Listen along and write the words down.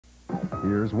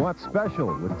Here's What's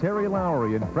Special with Terry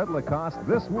Lowry and Fred LaCosse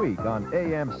this week on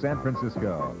AM San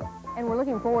Francisco. And we're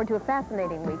looking forward to a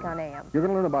fascinating week on AM. You're going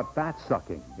to learn about fat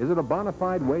sucking. Is it a bona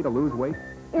fide way to lose weight?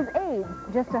 Is AIDS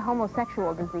just a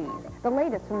homosexual disease? The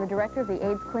latest from the director of the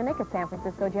AIDS Clinic at San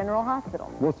Francisco General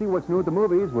Hospital. We'll see what's new at the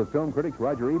movies with film critics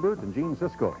Roger Ebert and Gene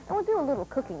Siskel. And we'll do a little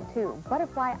cooking, too.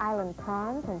 Butterfly Island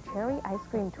prawns and cherry ice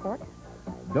cream torte.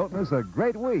 Don't miss a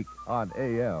great week on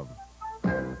AM.